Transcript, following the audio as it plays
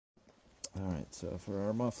Alright, so for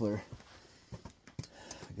our muffler,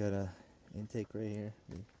 I got a intake right here,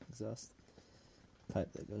 the exhaust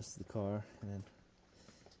pipe that goes to the car, and then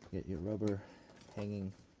you get your rubber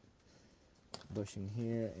hanging bushing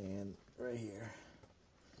here and right here.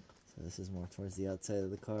 So this is more towards the outside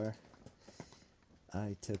of the car.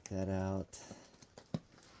 I took that out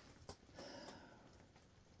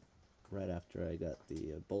right after I got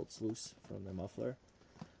the bolts loose from the muffler.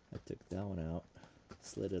 I took that one out,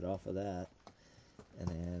 slid it off of that, and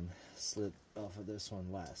then slid off of this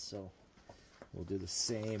one last. So we'll do the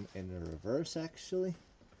same in the reverse actually.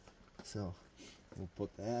 So we'll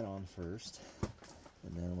put that on first,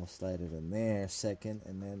 and then we'll slide it in there second,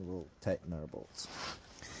 and then we'll tighten our bolts.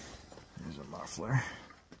 Here's a muffler.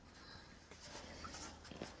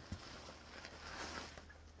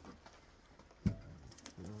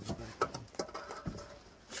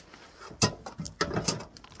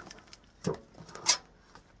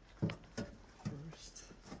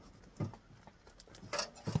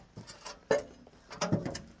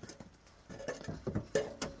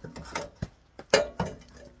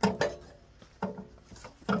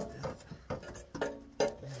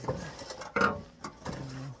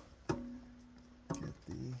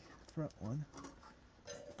 Front one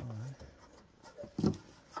on.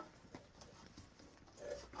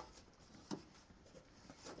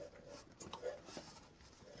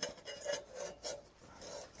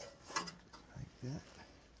 Like that.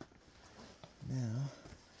 Now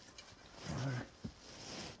our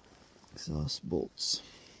exhaust bolts,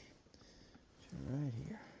 which are right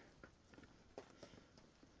here.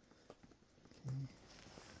 Okay.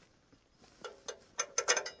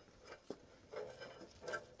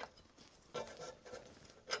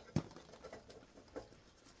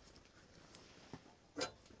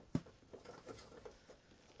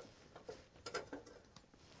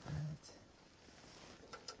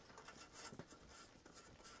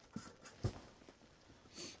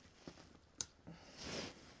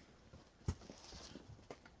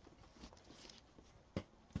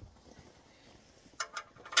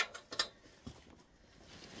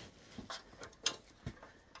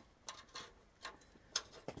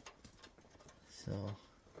 So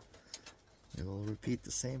we will repeat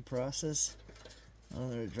the same process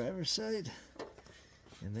on our driver's side,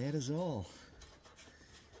 and that is all.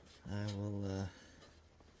 I will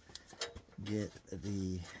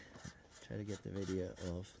try to get the video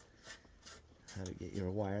of how to get your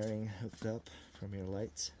wiring hooked up from your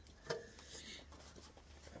lights. That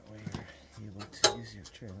way you're able to use your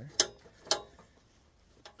trailer.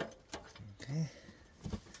 Okay,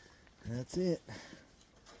 that's it.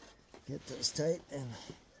 Get those tight and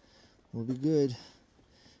we'll be good.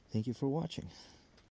 Thank you for watching.